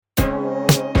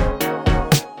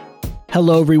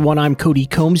Hello everyone, I'm Cody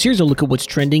Combs. Here's a look at what's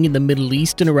trending in the Middle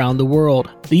East and around the world.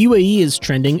 The UAE is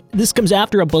trending. This comes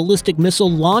after a ballistic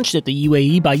missile launched at the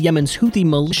UAE by Yemen's Houthi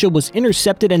militia was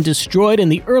intercepted and destroyed in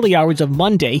the early hours of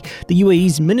Monday, the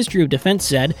UAE's Ministry of Defense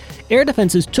said. Air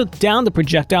defenses took down the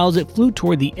projectile as it flew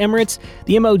toward the Emirates.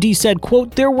 The MOD said,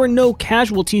 quote, "There were no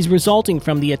casualties resulting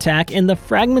from the attack and the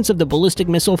fragments of the ballistic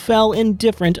missile fell in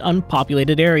different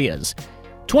unpopulated areas."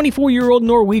 24-year-old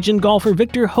Norwegian golfer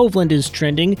Viktor Hovland is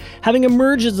trending, having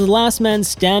emerged as the last man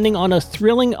standing on a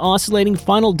thrilling, oscillating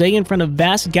final day in front of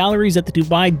vast galleries at the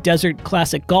Dubai Desert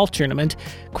Classic Golf Tournament.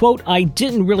 Quote, "I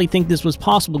didn't really think this was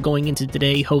possible going into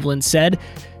today," Hovland said.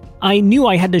 "I knew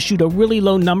I had to shoot a really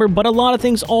low number, but a lot of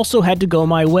things also had to go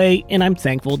my way, and I'm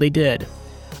thankful they did."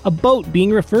 A boat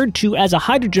being referred to as a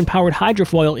hydrogen-powered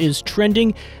hydrofoil is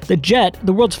trending. The Jet,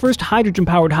 the world's first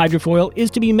hydrogen-powered hydrofoil,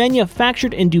 is to be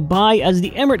manufactured in Dubai as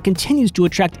the emirate continues to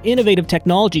attract innovative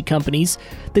technology companies.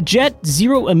 The Jet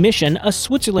Zero Emission, a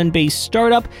Switzerland-based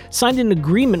startup, signed an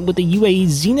agreement with the UAE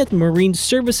Zenith Marine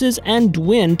Services and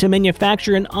Dwin to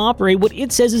manufacture and operate what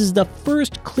it says is the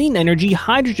first clean energy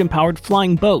hydrogen-powered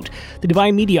flying boat, the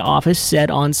Dubai Media Office said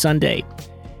on Sunday.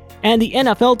 And the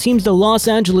NFL teams, the Los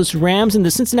Angeles Rams and the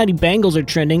Cincinnati Bengals, are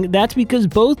trending. That's because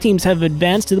both teams have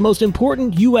advanced to the most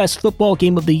important U.S. football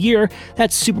game of the year.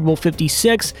 That's Super Bowl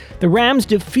 56. The Rams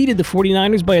defeated the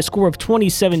 49ers by a score of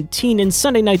 20-17 in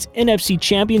Sunday night's NFC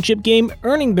Championship game,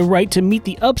 earning the right to meet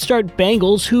the upstart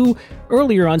Bengals, who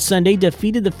earlier on Sunday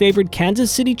defeated the favored Kansas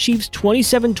City Chiefs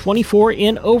 27-24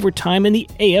 in overtime in the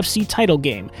AFC title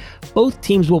game. Both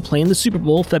teams will play in the Super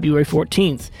Bowl February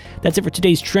 14th. That's it for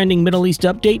today's Trending Middle East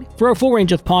update. For a full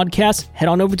range of podcasts, head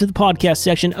on over to the podcast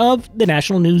section of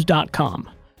thenationalnews.com.